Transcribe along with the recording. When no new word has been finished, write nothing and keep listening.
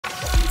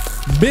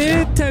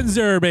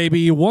Bittensor,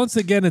 baby. Once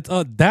again, it's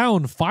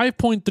down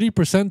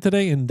 5.3%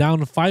 today and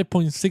down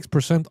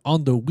 5.6%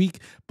 on the week.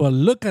 But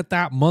look at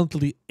that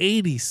monthly,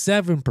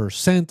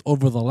 87%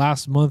 over the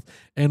last month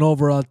and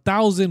over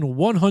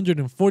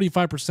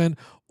 1,145%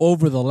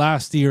 over the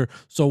last year.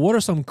 So what are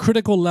some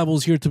critical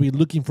levels here to be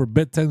looking for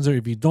Bittensor?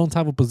 If you don't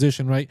have a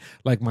position, right,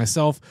 like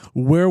myself,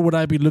 where would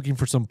I be looking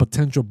for some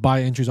potential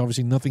buy entries?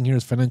 Obviously, nothing here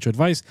is financial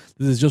advice.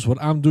 This is just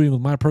what I'm doing with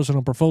my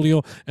personal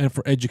portfolio and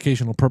for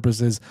educational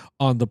purposes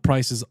on the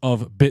prices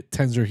of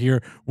Bittensor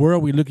here. Where are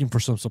we looking for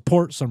some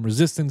support, some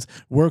resistance?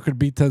 Where could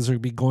Bittensor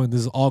be going?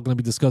 This is all going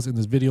to be discussed in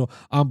this video.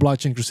 I'm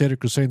Blockchain Crusader,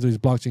 crusading through these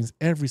blockchains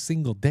every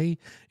single day.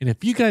 And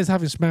if you guys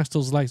haven't smashed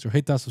those likes or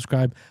hit that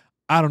subscribe,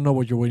 I don't know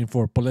what you're waiting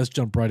for, but let's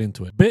jump right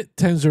into it.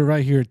 Bittensor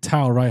right here,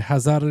 TAO, right,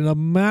 has added a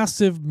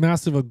massive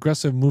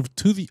aggressive move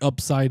to the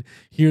upside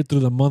here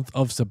through the month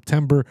of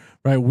September,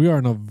 right? We are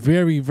in a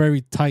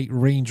very tight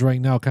range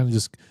right now, kind of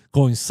just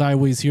going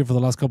sideways here for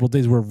the last couple of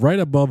days. We're right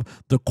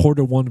above the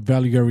Q1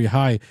 value area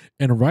high,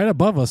 and right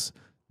above us,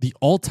 the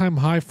all-time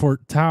high for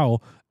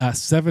TAO at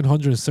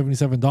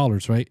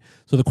 $777, right?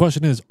 So the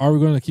question is, are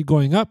we going to keep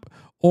going up,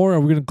 or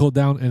are we going to go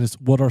down, and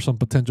what are some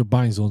potential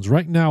buying zones?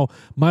 Right now,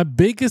 my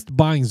biggest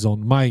buying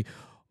zone, my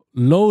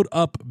load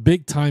up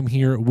big time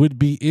here would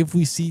be if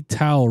we see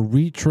TAO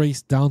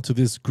retrace down to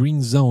this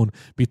green zone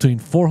between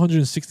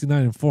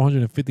 469 and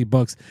 450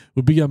 bucks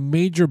would be a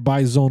major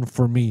buy zone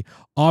for me.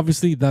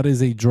 Obviously, that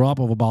is a drop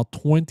of about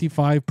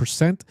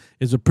 25%.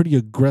 It's a pretty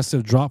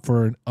aggressive drop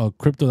for a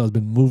crypto that's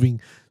been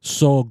moving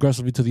so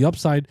aggressively to the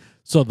upside.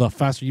 So the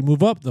faster you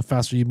move up, the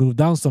faster you move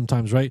down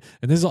sometimes, right?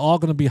 And this is all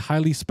going to be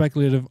highly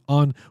speculative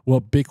on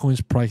what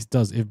Bitcoin's price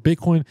does. If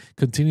Bitcoin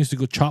continues to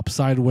go chop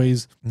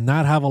sideways,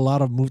 not have a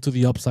lot of move to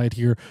the upside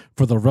here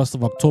for the rest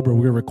of October,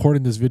 we're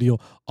recording this video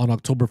on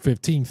October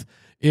 15th.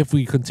 If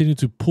we continue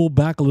to pull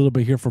back a little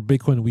bit here for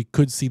Bitcoin, we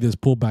could see this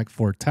pullback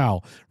for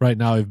TAO. Right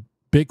now, if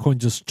Bitcoin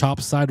just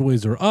chops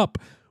sideways or up,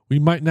 we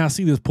might not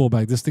see this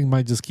pullback. This thing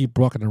might just keep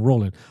rocking and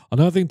rolling.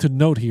 Another thing to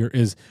note here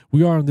is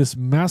we are on this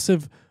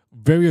massive,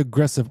 very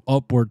aggressive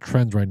upward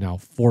trend right now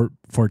for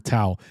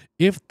TAO.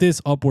 If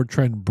this upward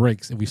trend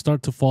breaks, if we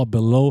start to fall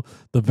below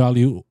the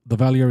value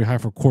area high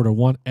for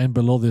Q1 and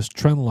below this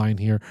trend line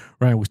here,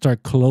 right, we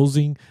start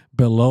closing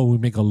below, we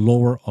make a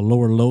lower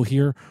low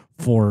here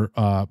for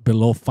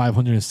below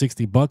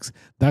 560 bucks,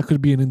 that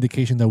could be an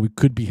indication that we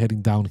could be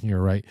heading down here,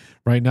 right?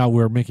 Right now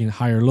we're making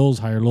higher lows,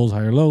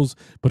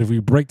 but if we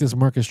break this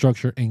market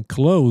structure and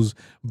close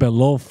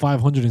below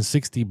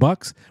 560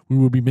 bucks, we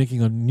will be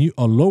making a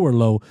lower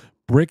low,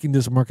 breaking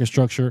this market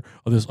structure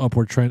of this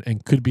upward trend,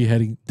 and could be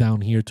heading down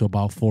here to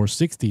about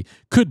 460.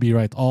 Could be,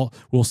 right?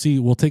 We'll see.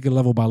 We'll take it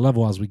level by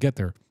level as we get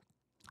there.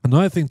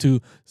 Another thing to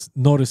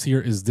notice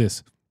here is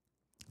this.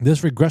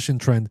 This regression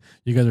trend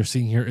you guys are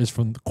seeing here is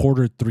from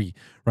Q3,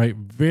 right?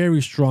 Very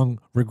strong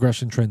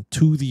regression trend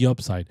to the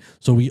upside.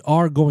 So we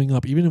are going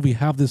up. Even if we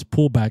have this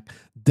pullback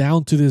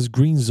down to this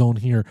green zone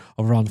here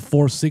of around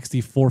 460,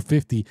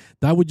 450,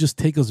 that would just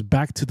take us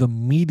back to the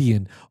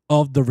median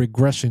of the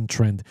regression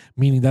trend,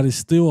 meaning that is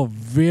still a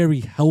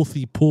very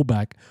healthy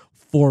pullback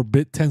for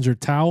Bittensor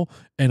TAO,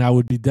 and I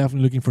would be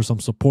definitely looking for some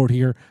support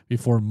here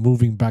before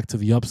moving back to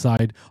the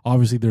upside.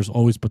 Obviously, there's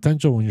always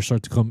potential when you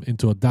start to come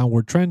into a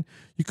downward trend.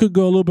 You could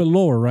go a little bit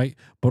lower, right?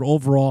 But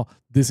overall,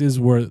 this is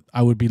where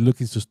I would be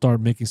looking to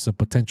start making some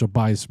potential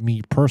buys,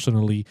 me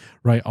personally,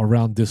 right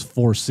around this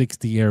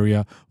 460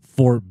 area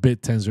for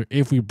Bittensor.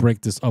 If we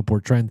break this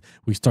upward trend,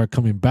 we start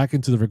coming back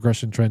into the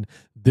regression trend.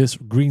 This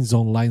green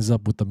zone lines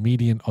up with the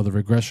median of the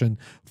regression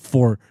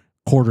for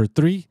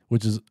Q3,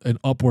 which is an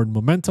upward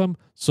momentum.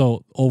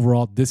 So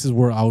overall, this is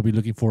where I will be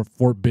looking for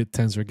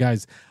Bittensor.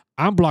 Guys,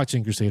 I'm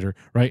Blockchain Crusader,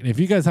 right? And if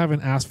you guys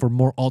haven't asked for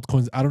more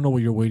altcoins, I don't know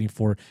what you're waiting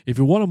for. If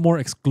you want a more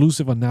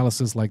exclusive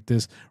analysis like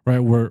this, right,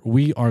 where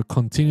we are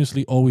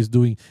continuously always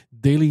doing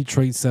daily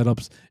trade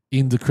setups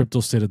in the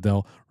Crypto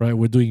Citadel, right?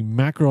 We're doing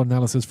macro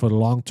analysis for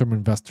long-term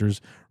investors,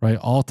 right?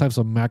 All types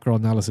of macro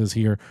analysis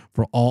here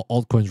for all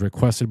altcoins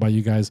requested by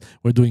you guys.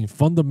 We're doing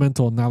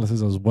fundamental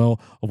analysis as well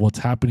of what's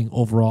happening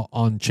overall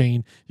on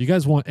chain. You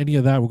guys want any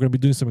of that? We're going to be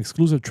doing some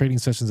exclusive trading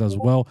sessions as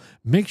well.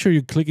 Make sure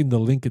you're clicking the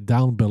link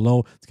down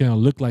below. It's going to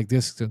look like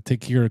this. It's going to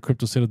take care of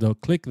Crypto Citadel.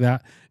 Click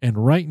that.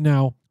 And right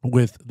now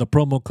with the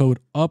promo code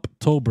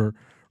UPTOBER,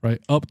 right?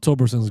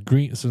 October, since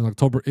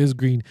October is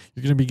green,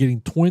 you're going to be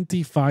getting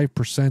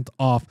 25%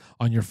 off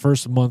on your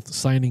first month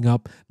signing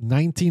up.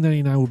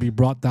 $19.99 will be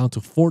brought down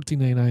to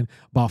 $14.99,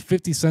 about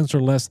 50 cents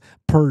or less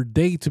per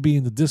day to be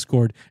in the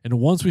Discord. And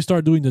once we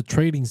start doing the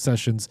trading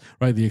sessions,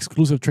 right, the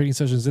exclusive trading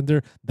sessions in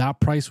there, that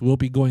price will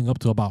be going up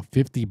to about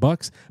 50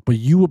 bucks, but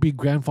you will be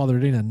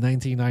grandfathered in at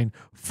 $99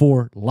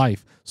 for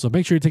life. So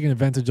make sure you're taking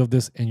advantage of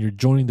this and you're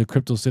joining the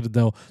Crypto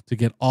Citadel to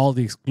get all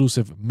the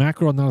exclusive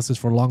macro analysis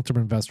for long-term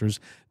investors,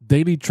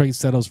 daily trade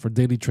setups for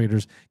daily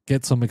traders,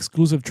 get some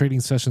exclusive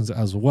trading sessions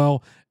as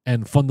well,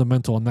 and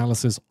fundamental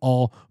analysis,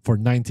 all for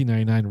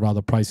 $19.99 while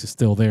the price is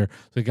still there.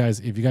 So guys,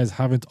 if you guys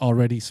haven't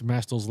already,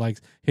 smash those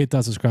likes, hit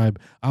that subscribe.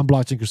 I'm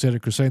Blockchain Crusader,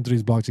 crusading through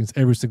these blockchains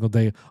every single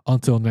day.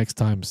 Until next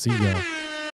time, see ya.